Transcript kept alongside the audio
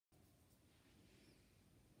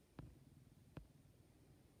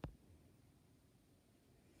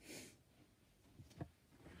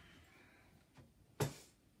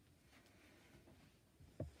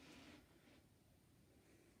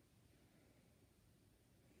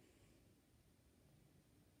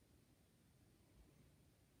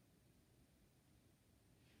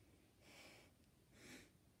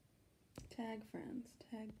Tag friends.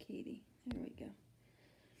 Tag Katie. There we go.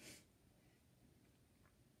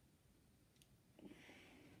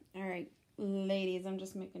 All right, ladies, I'm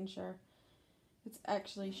just making sure it's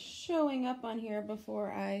actually showing up on here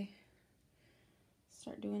before I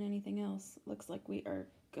start doing anything else. Looks like we are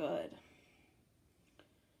good.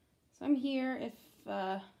 So I'm here if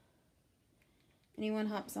anyone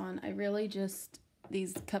hops on. I really just,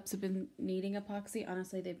 these cups have been needing epoxy.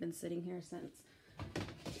 Honestly, they've been sitting here since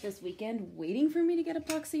this weekend waiting for me to get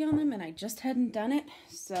epoxy on them, and I just hadn't done it,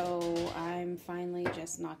 so I'm finally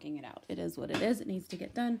just knocking it out. It is what it is. It needs to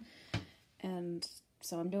get done, and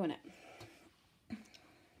so I'm doing it.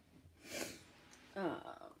 So,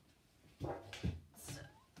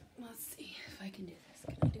 let's see if I can do this.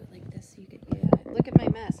 Can I do it like this? You could, yeah. Look at my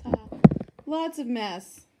mess. Lots of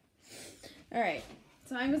mess. All right,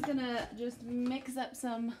 so I'm just gonna mix up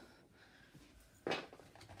some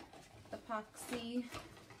epoxy.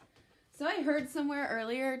 So I heard somewhere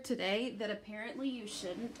earlier today that apparently you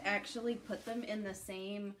shouldn't actually put them in the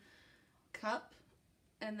same cup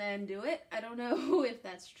and then do it. I don't know if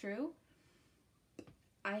that's true.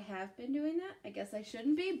 I have been doing that. I guess I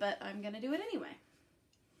shouldn't be, but I'm gonna do it anyway.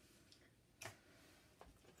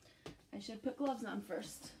 I should put gloves on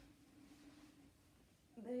first.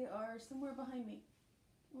 They are somewhere behind me.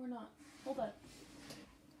 Or not. Hold on.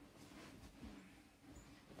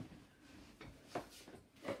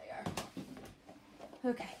 There they are.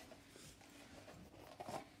 Okay.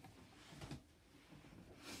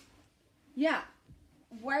 Yeah.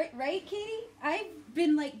 Right, Katie? I've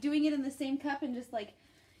been like doing it in the same cup and just like,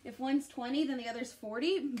 if one's 20, then the other's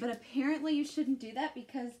 40. But apparently you shouldn't do that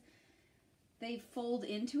because they fold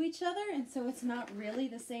into each other, and so it's not really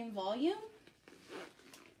the same volume.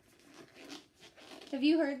 Have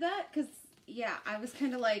you heard that? Because, yeah, I was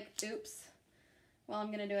kind of like, oops. Well, I'm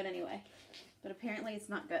going to do it anyway. But apparently it's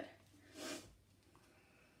not good.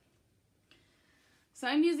 So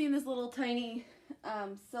I'm using this little tiny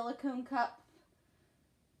silicone cup.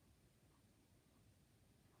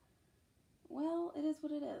 Well, it is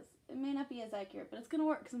what it is. It may not be as accurate, but it's going to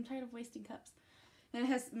work because I'm tired of wasting cups. And it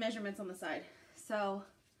has measurements on the side. So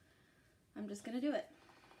I'm just going to do it.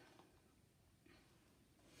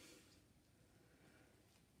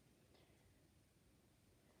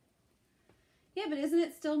 Yeah, but isn't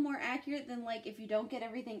it still more accurate than like if you don't get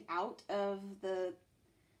everything out of the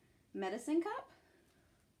medicine cup?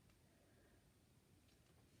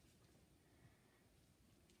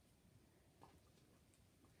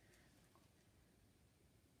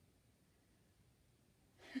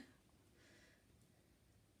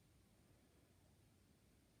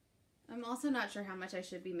 I'm also not sure how much I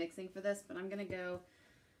should be mixing for this, but I'm going to go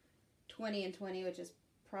 20 and 20, which is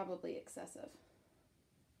probably excessive.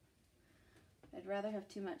 I'd rather have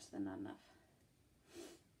too much than not enough.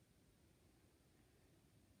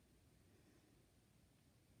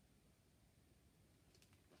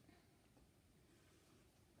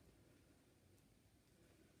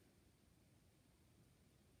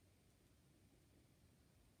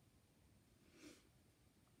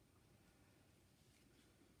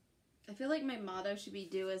 I feel like my motto should be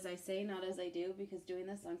do as I say, not as I do, because doing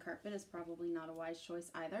this on carpet is probably not a wise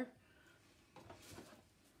choice either.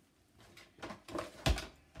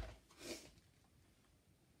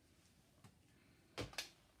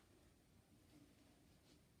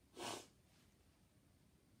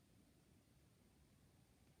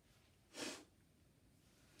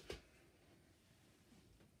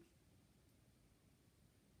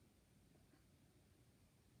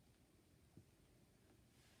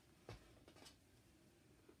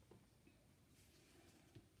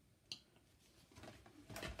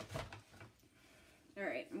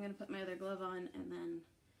 Alright, I'm going to put my other glove on and then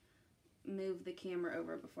move the camera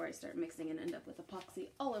over before I start mixing and end up with epoxy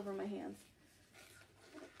all over my hands.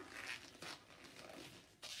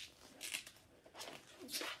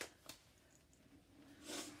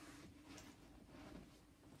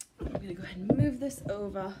 I'm going to go ahead and move this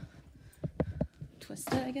over.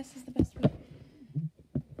 Twist it, I guess is the best way.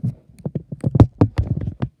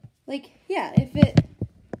 Like, yeah,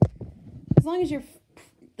 as long as you're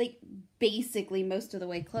like basically most of the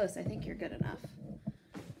way close, I think you're good enough.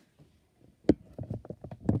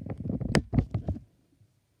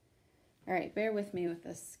 All right, bear with me with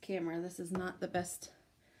this camera. This is not the best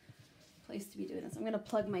place to be doing this. I'm going to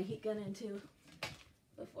plug my heat gun in too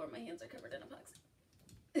before my hands are covered in epoxy.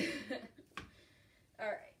 All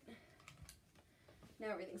right. Now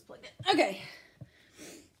everything's plugged in. Okay.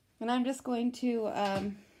 And I'm just going to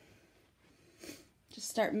just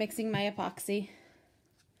start mixing my epoxy.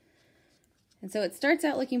 And so it starts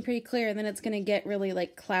out looking pretty clear, and then it's going to get really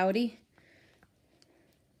like cloudy.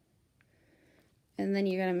 And then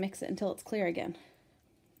you're going to mix it until it's clear again.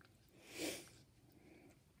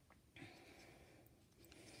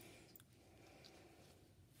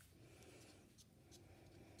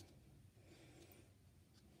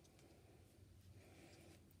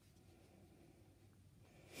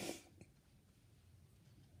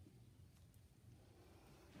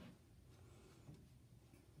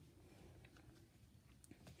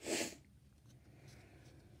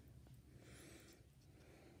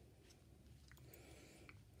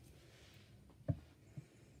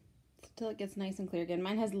 Till it gets nice and clear again.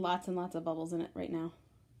 Mine has lots and lots of bubbles in it right now.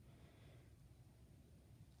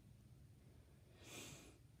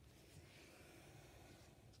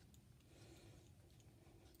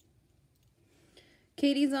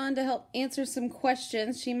 Katie's on to help answer some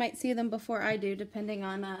questions. She might see them before I do, depending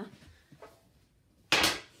on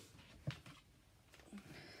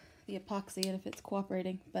the epoxy and if it's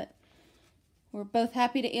cooperating. But we're both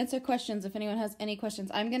happy to answer questions if anyone has any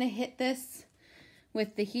questions. I'm going to hit this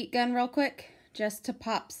with the heat gun real quick just to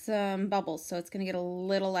pop some bubbles, so it's going to get a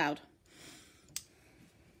little loud.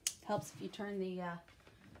 Helps if you turn the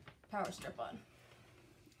power strip on.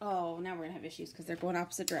 Oh, now we're going to have issues because they're going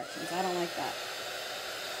opposite directions. I don't like that.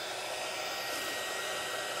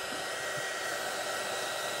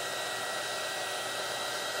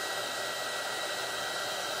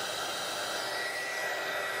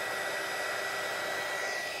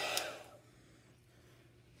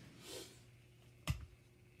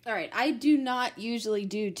 All right, I do not usually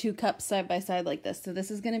do 2 cups side by side like this, so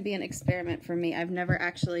this is going to be an experiment for me. I've never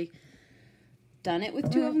actually done it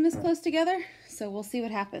with 2 of them this close together, so we'll see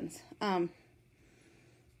what happens. I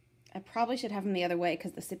probably should have them the other way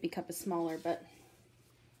because the sippy cup is smaller, but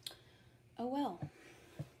oh well.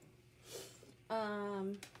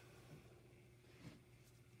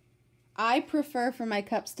 I prefer for my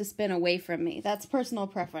cups to spin away from me. That's personal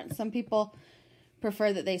preference. Some people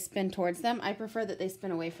prefer that they spin towards them. I prefer that they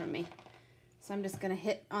spin away from me. So I'm just going to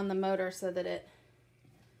hit on the motor so that it...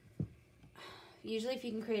 Usually if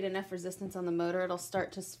you can create enough resistance on the motor, it'll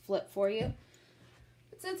start to flip for you.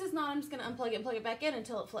 But since it's not, I'm just going to unplug it and plug it back in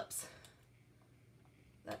until it flips.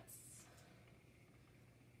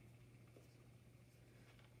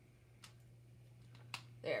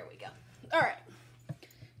 There we go. All right.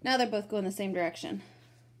 Now they're both going the same direction.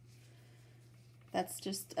 That's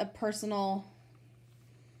just a personal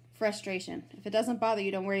frustration. If it doesn't bother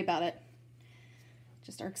you, don't worry about it. It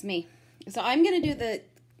just irks me. So I'm going to do the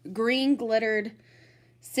green glittered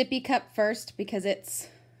sippy cup first because it's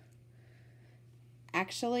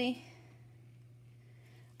actually...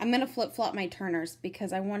 I'm going to flip-flop my turners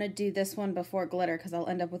because I want to do this one before glitter because I'll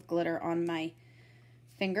end up with glitter on my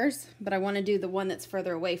fingers. But I want to do the one that's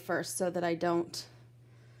further away first so that I don't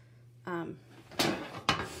have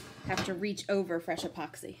to reach over fresh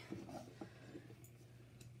epoxy.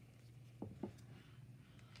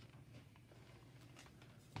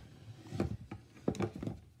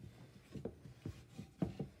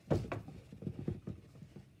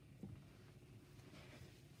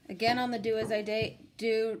 Again, on the do as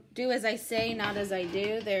I say, not as I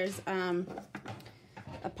do. There's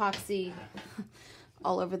epoxy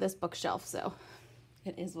all over this bookshelf, so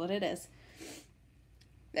it is what it is.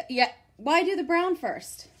 Yeah, why do the brown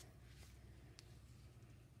first?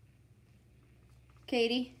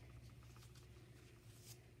 Katie?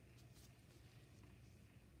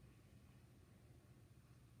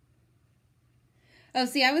 Oh,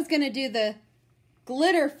 see, I was going to do the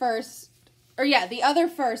glitter first. Or yeah, the other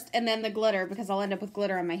first and then the glitter because I'll end up with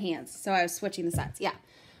glitter on my hands. So I was switching the sides. Yeah,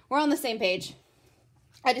 we're on the same page.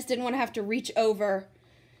 I just didn't want to have to reach over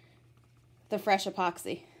the fresh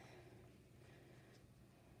epoxy.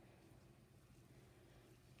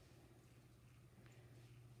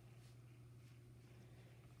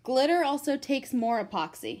 Glitter also takes more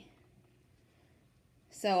epoxy.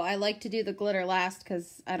 So I like to do the glitter last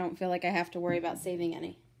because I don't feel like I have to worry about saving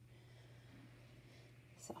any.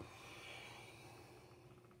 So.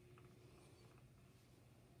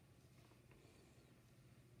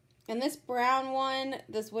 And this brown one,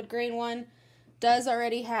 this wood grain one, does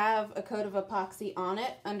already have a coat of epoxy on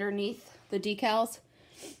it underneath the decals.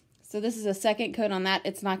 So this is a second coat on that.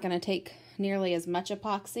 It's not going to take nearly as much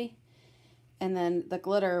epoxy. And then the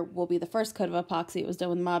glitter will be the first coat of epoxy. It was done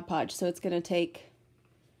with Mod Podge, so it's going to take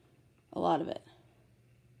a lot of it.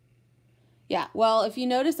 Yeah, well, if you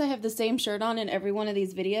notice, I have the same shirt on in every one of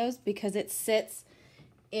these videos because it sits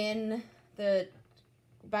in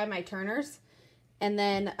by my turners. And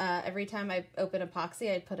then every time I open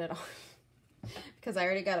epoxy, I put it on because I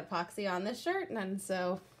already got epoxy on this shirt, and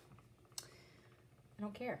so I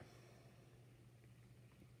don't care.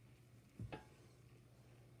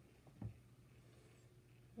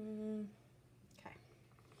 Okay,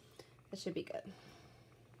 that should be good.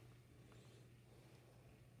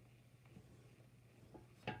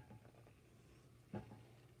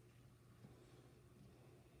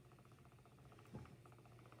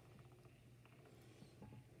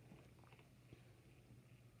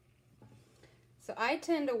 So I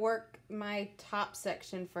tend to work my top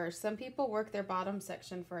section first. Some people work their bottom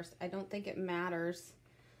section first. I don't think it matters.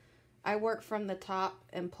 I work from the top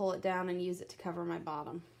and pull it down and use it to cover my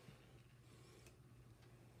bottom.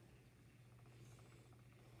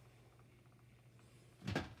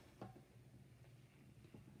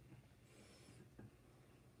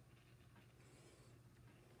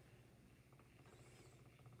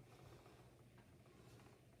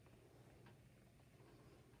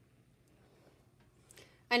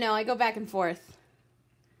 I know, I go back and forth.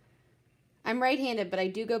 I'm right-handed, but I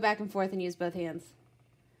do go back and forth and use both hands.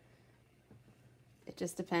 It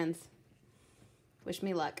just depends. Wish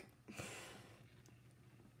me luck.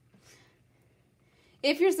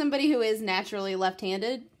 If you're somebody who is naturally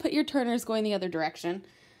left-handed, put your turners going the other direction.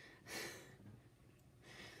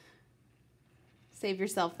 Save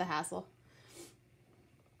yourself the hassle.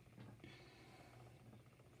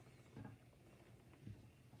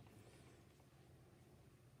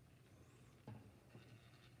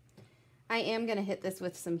 I am going to hit this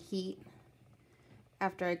with some heat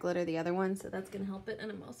after I glitter the other one, so that's going to help it. And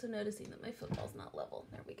I'm also noticing that my football's not level.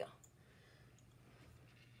 There we go.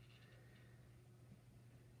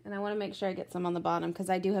 And I want to make sure I get some on the bottom because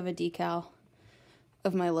I do have a decal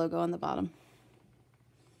of my logo on the bottom.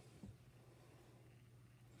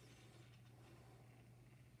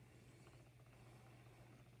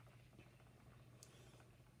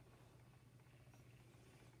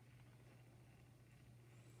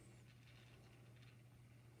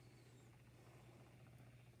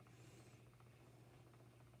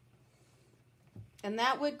 And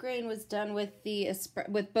that wood grain was done with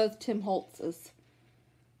with both Tim Holtz's.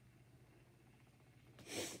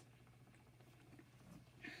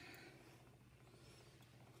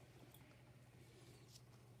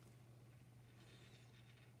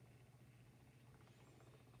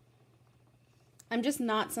 I'm just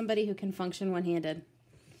not somebody who can function one-handed.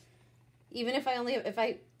 Even if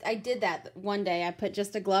I did that one day, I put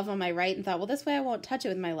just a glove on my right and thought, well, this way I won't touch it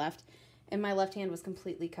with my left. And my left hand was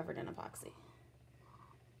completely covered in epoxy.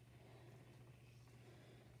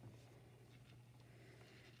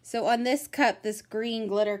 So on this cup, this green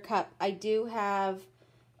glitter cup, I do have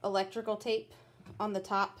electrical tape on the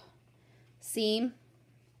top seam.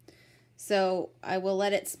 So I will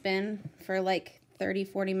let it spin for like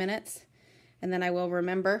 30-40 minutes. And then I will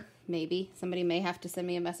remember, maybe, somebody may have to send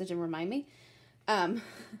me a message and remind me, to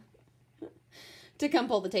come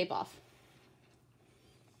pull the tape off.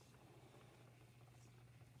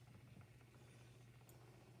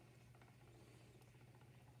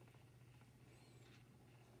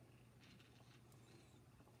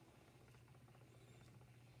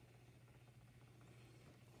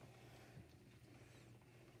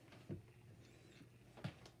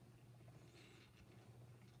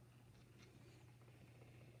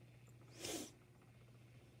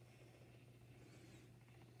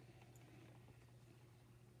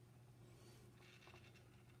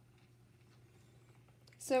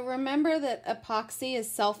 So remember that epoxy is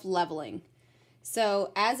self-leveling.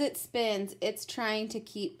 So as it spins, it's trying to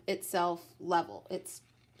keep itself level. It's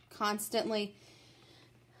constantly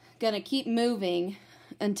going to keep moving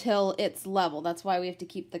until it's level. That's why we have to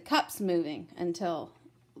keep the cups moving until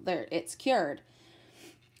it's cured.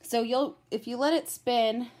 So if you let it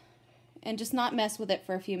spin and just not mess with it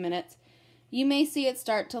for a few minutes, you may see it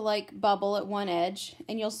start to like bubble at one edge,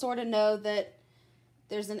 and you'll sort of know that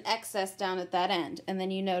there's an excess down at that end, and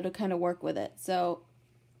then you know to kind of work with it. So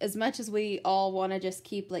as much as we all want to just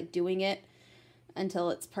keep like doing it until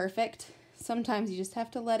it's perfect, sometimes you just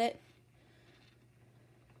have to let it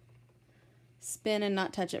spin and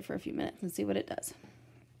not touch it for a few minutes and see what it does.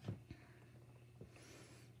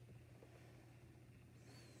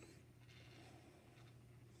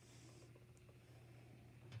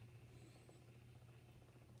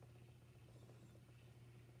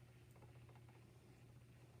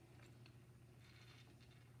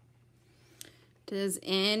 Does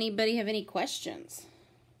anybody have any questions?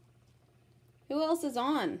 Who else is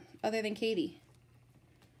on other than Katie?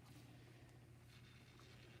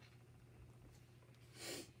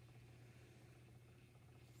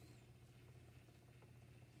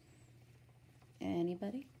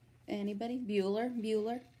 Anybody? Anybody?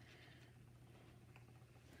 Bueller?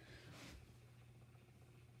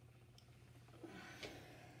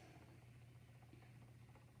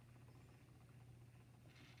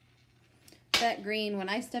 that green, when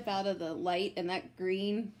I step out of the light and that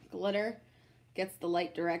green glitter gets the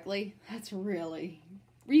light directly, that's really,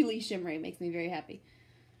 really shimmery. It makes me very happy.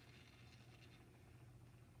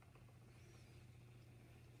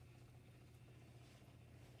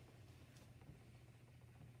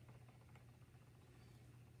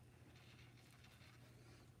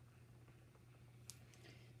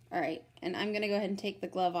 All right, and I'm going to go ahead and take the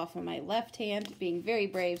glove off of my left hand, being very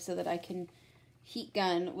brave so that I can heat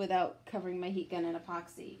gun without covering my heat gun in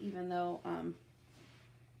epoxy, even though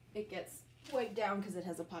it gets wiped down because it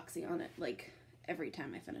has epoxy on it, like every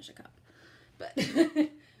time I finish a cup. But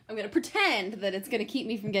I'm going to pretend that it's going to keep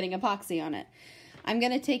me from getting epoxy on it. I'm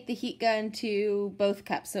going to take the heat gun to both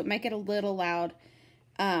cups, so it might get a little loud,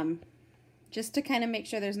 just to kind of make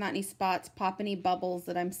sure there's not any spots, pop any bubbles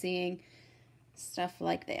that I'm seeing. Stuff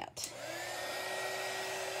like that.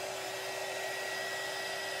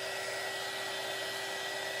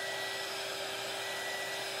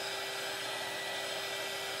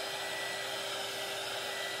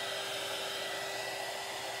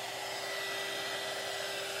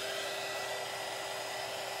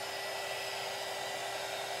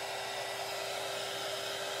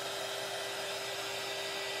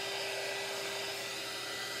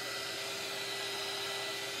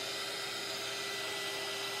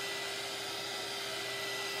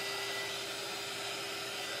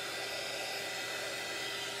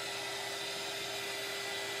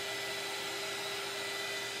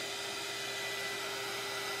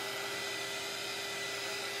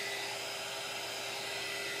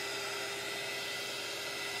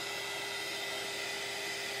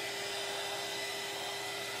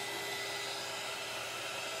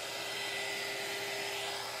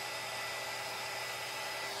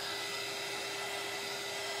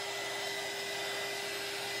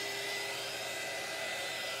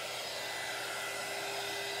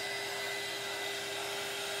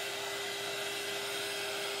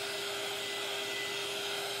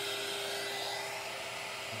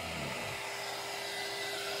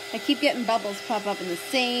 I keep getting bubbles pop up in the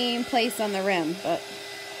same place on the rim, but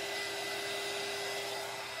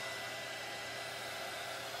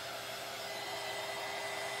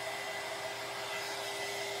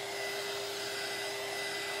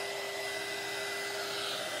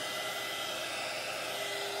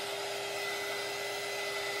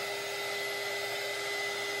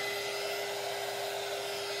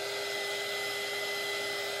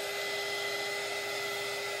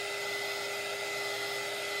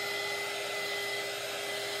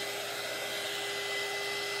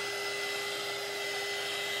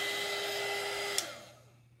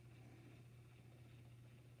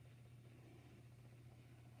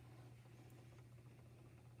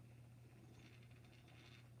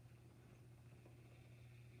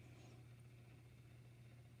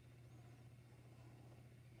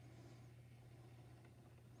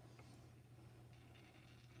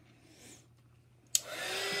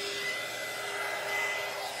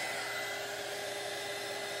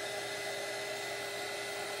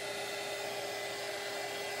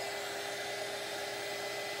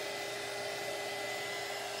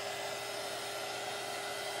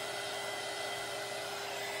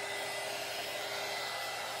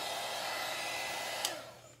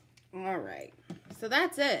all right. So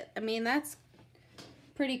that's it. I mean, that's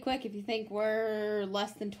pretty quick if you think we're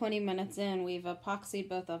less than 20 minutes in. We've epoxied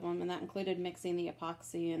both of them, and that included mixing the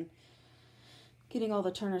epoxy and getting all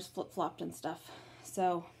the turners flip-flopped and stuff.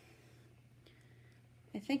 So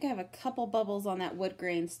I think I have a couple bubbles on that wood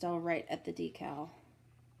grain still right at the decal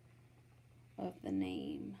of the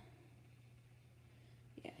name.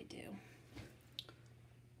 Yeah, I do.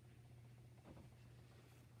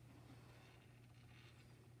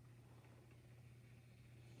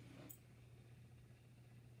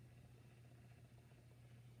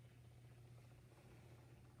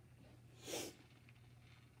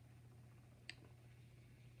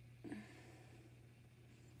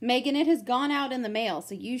 Megan, it has gone out in the mail,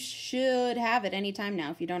 so you should have it anytime now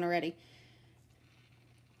if you don't already.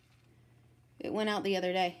 It went out the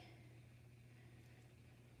other day.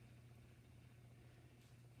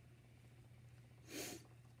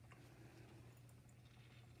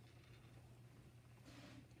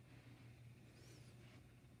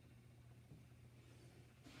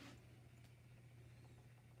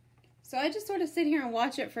 So I just sort of sit here and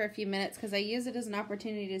watch it for a few minutes because I use it as an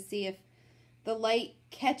opportunity to see if the light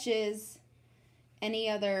catches any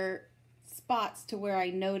other spots to where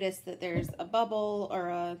I notice that there's a bubble or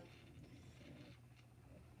a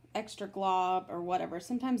extra glob or whatever.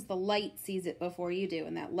 Sometimes the light sees it before you do,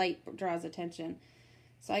 and that light draws attention.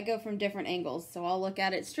 So I go from different angles. So I'll look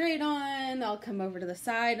at it straight on, I'll come over to the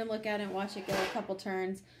side and look at it and watch it go a couple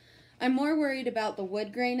turns. I'm more worried about the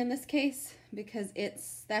wood grain in this case because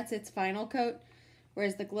that's its final coat,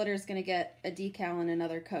 whereas the glitter is going to get a decal and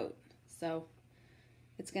another coat. So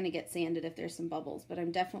it's going to get sanded if there's some bubbles. But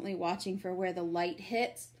I'm definitely watching for where the light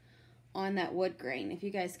hits on that wood grain. If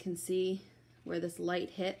you guys can see where this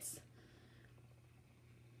light hits,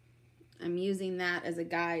 I'm using that as a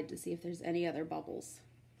guide to see if there's any other bubbles.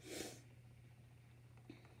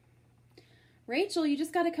 Rachel, you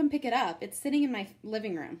just got to come pick it up. It's sitting in my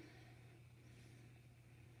living room.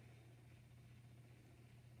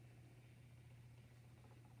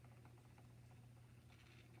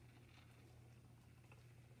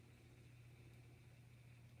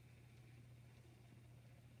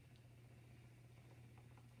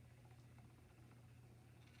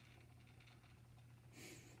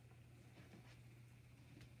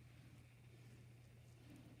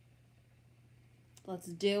 Let's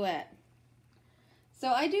do it. So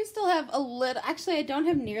I do still have a little, actually I don't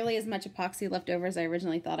have nearly as much epoxy left over as I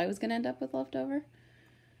originally thought I was going to end up with left over.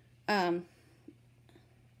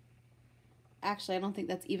 Actually I don't think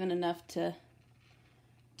that's even enough to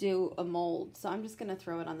do a mold. So I'm just going to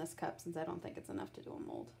throw it on this cup since I don't think it's enough to do a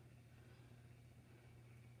mold.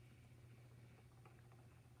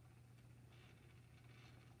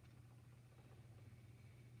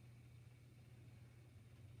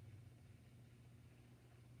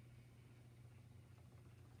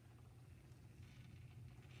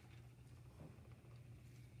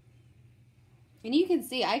 And you can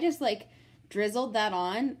see, I just like drizzled that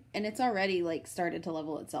on and it's already like started to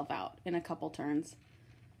level itself out in a couple turns.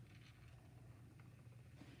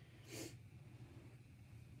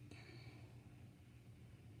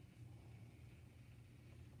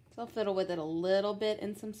 So I'll fiddle with it a little bit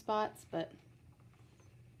in some spots, but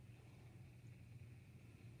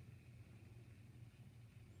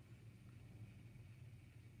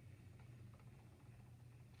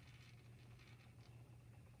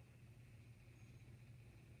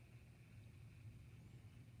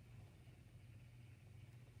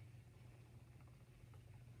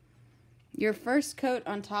your first coat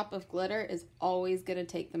on top of glitter is always going to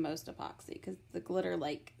take the most epoxy because the glitter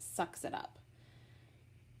like sucks it up.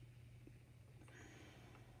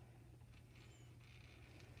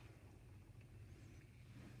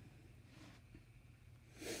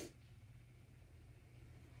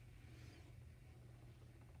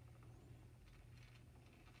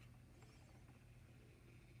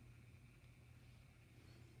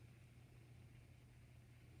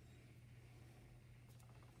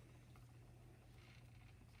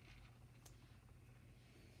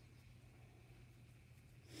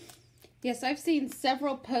 Yes, I've seen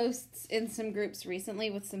several posts in some groups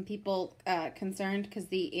recently with some people concerned because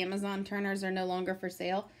the Amazon turners are no longer for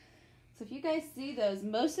sale. So if you guys see those,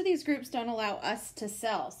 most of these groups don't allow us to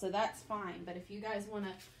sell, so that's fine. But if you guys want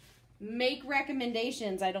to make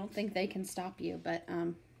recommendations, I don't think they can stop you. But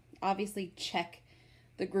obviously check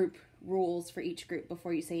the group rules for each group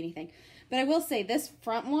before you say anything. But I will say this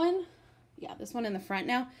front one, yeah, this one in the front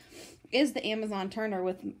now, is the Amazon turner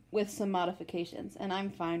with some modifications, and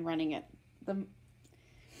I'm fine running it.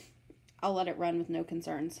 I'll let it run with no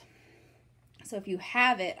concerns. So if you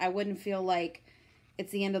have it, I wouldn't feel like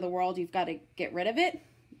it's the end of the world. You've got to get rid of it.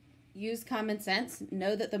 Use common sense.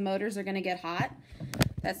 Know that the motors are going to get hot.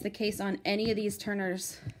 That's the case on any of these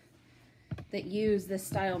turners that use this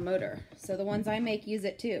style motor. So the ones I make use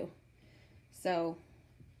it too. So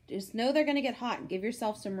just know they're going to get hot. Give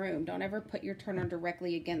yourself some room. Don't ever put your turner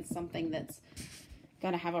directly against something that's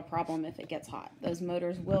going to have a problem if it gets hot. Those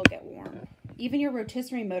motors will get warm. Even your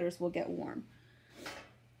rotisserie motors will get warm.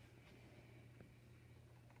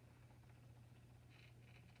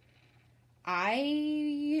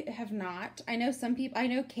 I have not. I know some people, I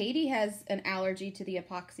know Katie has an allergy to the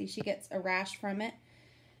epoxy. She gets a rash from it.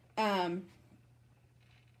 I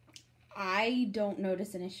don't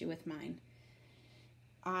notice an issue with mine.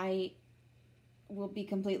 I will be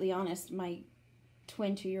completely honest, my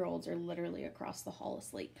twin 2-year-olds are literally across the hall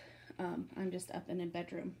asleep. I'm just up in a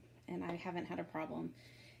bedroom and I haven't had a problem.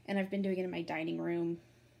 And I've been doing it in my dining room.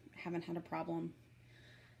 Haven't had a problem.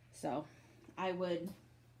 So I would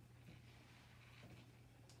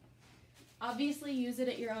obviously use it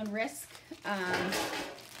at your own risk.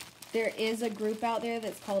 There is a group out there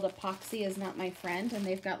that's called Epoxy is Not My Friend, and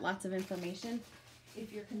they've got lots of information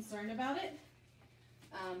if you're concerned about it.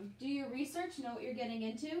 Do your research, know what you're getting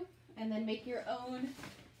into, and then make your own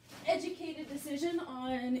educated decision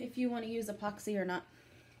on if you want to use epoxy or not.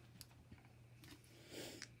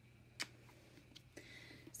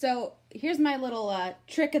 So here's my little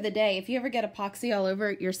trick of the day. If you ever get epoxy all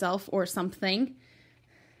over yourself or something,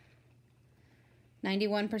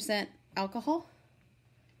 91% alcohol.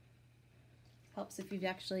 Helps if you've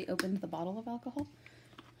actually opened the bottle of alcohol.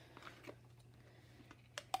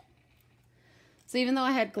 So even though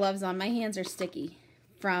I had gloves on, my hands are sticky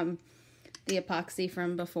from the epoxy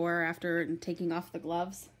from before or after taking off the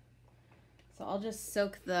gloves. So I'll just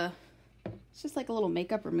soak it's just like a little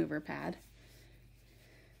makeup remover pad,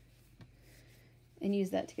 and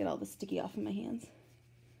use that to get all the sticky off of my hands.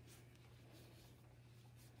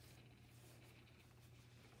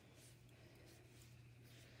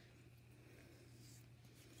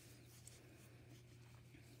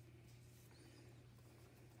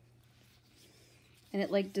 And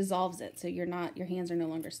it like dissolves it, so your hands are no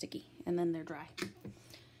longer sticky, and then they're dry.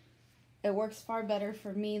 It works far better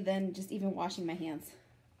for me than just even washing my hands.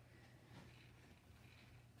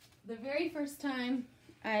 The very first time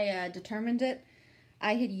I determined it,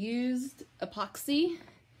 I had used epoxy.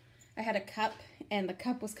 I had a cup, and the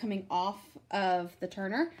cup was coming off of the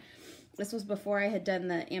turner. This was before I had done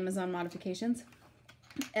the Amazon modifications.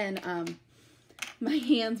 And my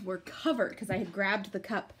hands were covered because I had grabbed the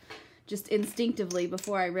cup just instinctively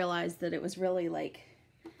before I realized that it was really like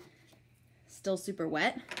still super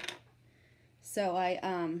wet. So I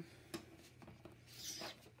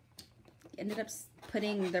ended up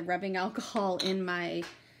putting the rubbing alcohol in my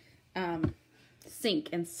sink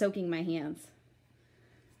and soaking my hands.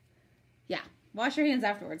 Yeah, wash your hands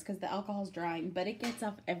afterwards because the alcohol's drying, but it gets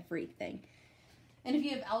off everything. And if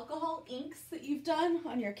you have alcohol inks that you've done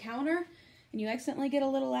on your counter and you accidentally get a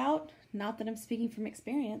little out, not that I'm speaking from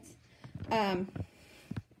experience,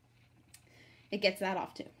 it gets that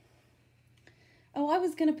off too. Oh, I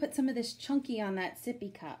was going to put some of this chunky on that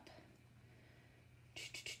sippy cup.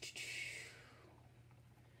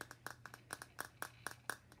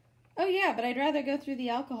 Oh yeah, but I'd rather go through the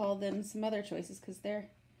alcohol than some other choices because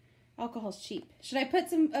alcohol's cheap. Should I put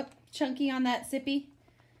some chunky on that sippy?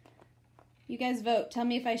 You guys vote. Tell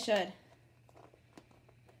me if I should.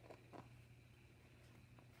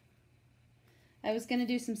 I was going to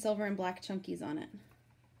do some silver and black chunkies on it.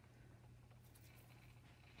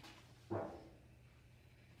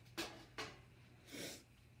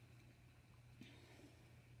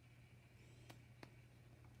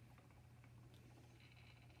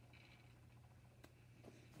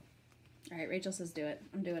 All right, Rachel says do it.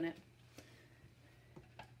 I'm doing it.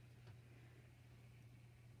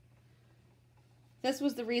 This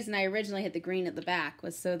was the reason I originally had the green at the back,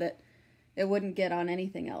 was so that it wouldn't get on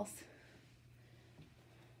anything else.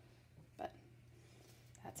 But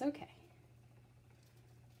that's okay.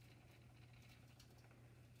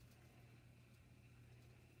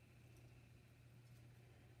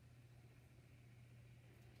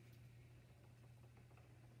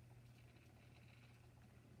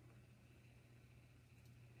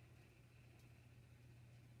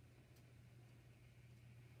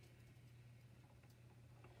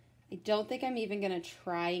 I don't think I'm even going to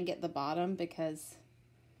try and get the bottom because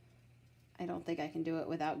I don't think I can do it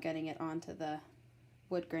without getting it onto the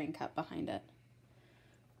wood grain cup behind it.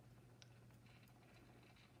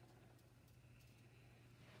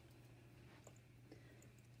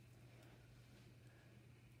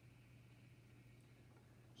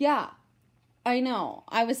 Yeah, I know.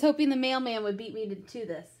 I was hoping the mailman would beat me to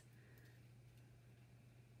this.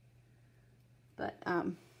 But,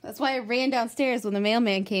 that's why I ran downstairs when the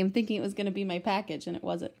mailman came thinking it was going to be my package, and it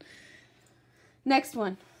wasn't. Next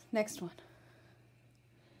one. Next one.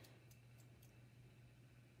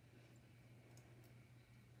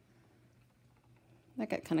 That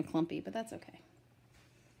got kind of clumpy, but that's okay.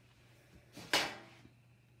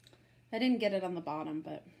 I didn't get it on the bottom,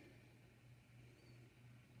 but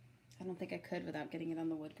I don't think I could without getting it on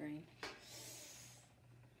the wood grain.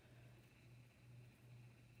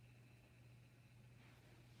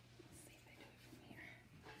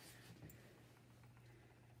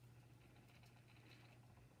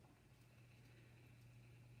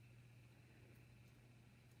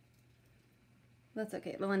 That's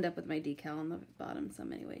okay. It'll end up with my decal on the bottom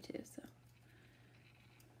some anyway too, so.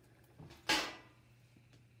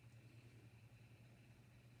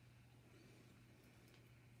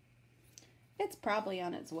 It's probably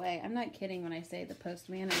on its way. I'm not kidding when I say the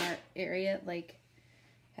postman in our area, like,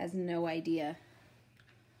 has no idea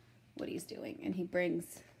what he's doing. And he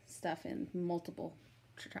brings stuff in multiple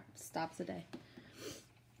stops a day.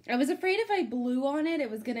 I was afraid if I blew on it,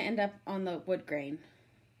 it was going to end up on the wood grain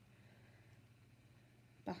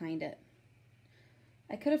behind it.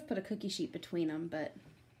 I could have put a cookie sheet between them, but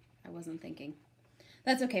I wasn't thinking.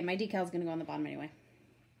 That's okay. My decal's going to go on the bottom anyway.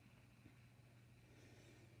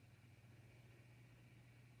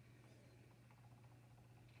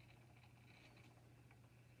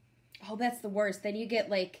 Oh, that's the worst. Then you get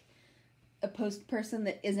like a post person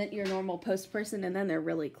that isn't your normal post person, and then they're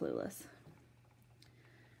really clueless.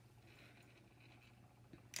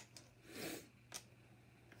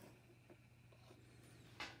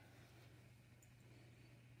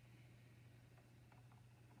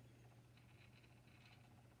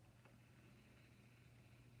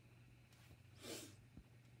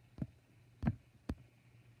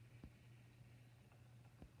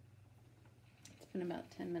 In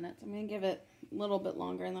about 10 minutes. I'm going to give it a little bit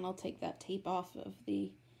longer, and then I'll take that tape off of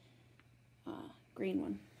the green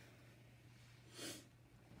one.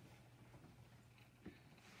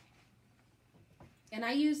 And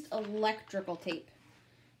I used electrical tape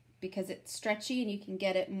because it's stretchy and you can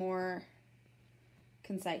get it more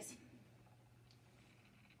concise.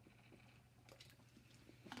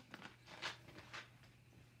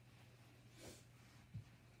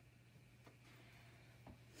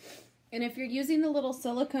 And if you're using the little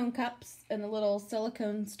silicone cups and the little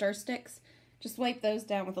silicone stir sticks, just wipe those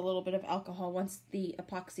down with a little bit of alcohol once the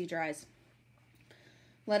epoxy dries.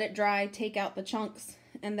 Let it dry, take out the chunks,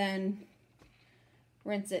 and then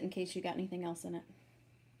rinse it in case you got anything else in it.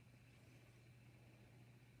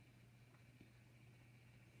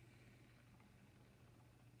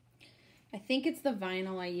 I think it's the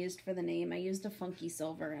vinyl I used for the name. I used a funky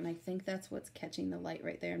silver, and I think that's what's catching the light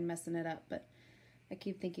right there and messing it up, but I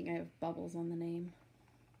keep thinking I have bubbles on the name.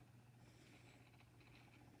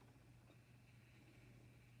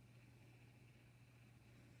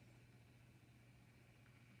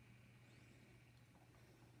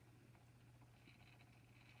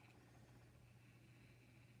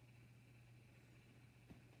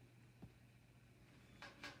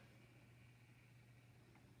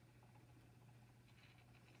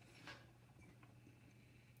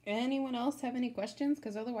 Anyone else have any questions?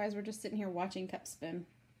 Because otherwise we're just sitting here watching cups spin.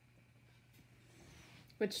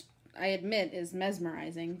 Which I admit is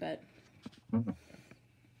mesmerizing, but...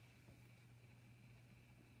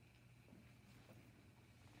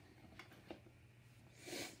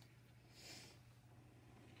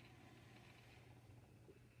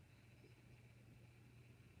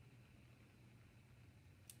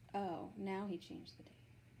 Oh, now he changed the date.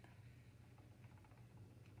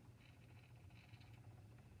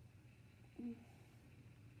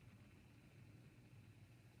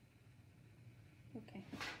 Okay.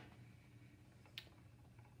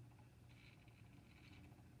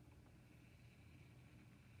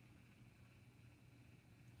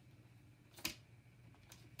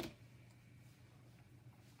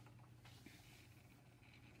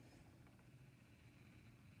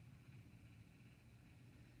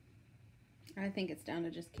 I think it's down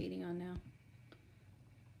to just Katie on now.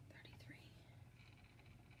 33.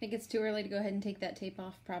 Think it's too early to go ahead and take that tape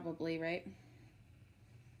off? Probably, right?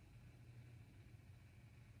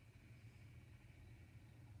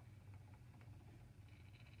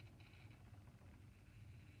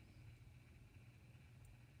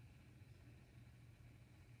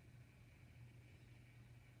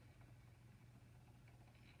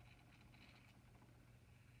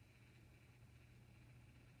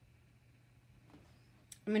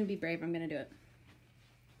 I'm going to be brave. I'm going to do it.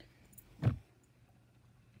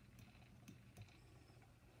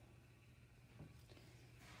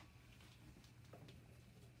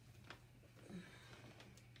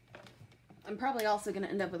 I'm probably also going to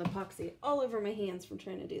end up with epoxy all over my hands from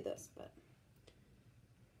trying to do this, but...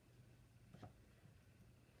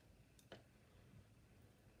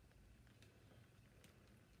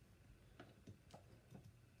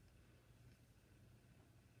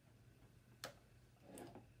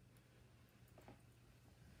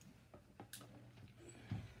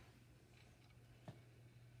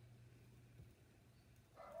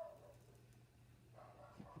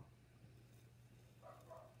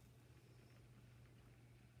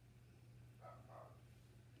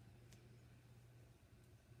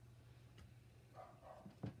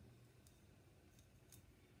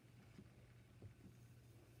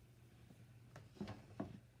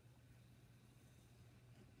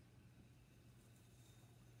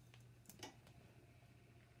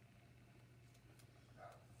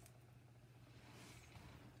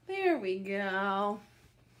 There we go.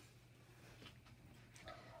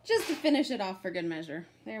 Just to finish it off for good measure.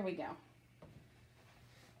 There we go.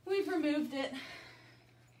 We've removed it.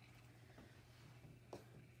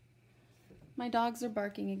 My dogs are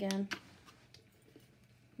barking again.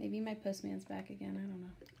 Maybe my postman's back again. I don't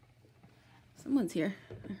know. Someone's here.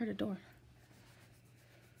 I heard a door.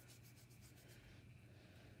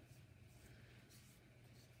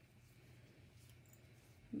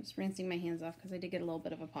 I'm just rinsing my hands off because I did get a little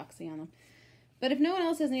bit of epoxy on them. But if no one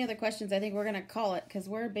else has any other questions, I think we're going to call it because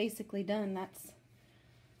we're basically done. That's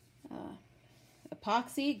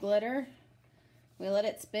epoxy, glitter. We let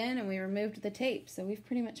it spin and we removed the tape. So we've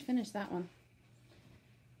pretty much finished that one.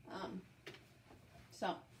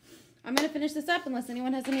 So I'm going to finish this up unless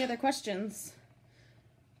anyone has any other questions.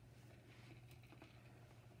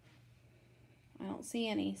 I don't see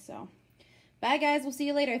any, so. Bye, guys. We'll see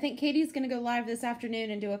you later. I think Katie's going to go live this afternoon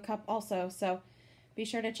and do a cup also, so be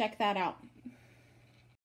sure to check that out.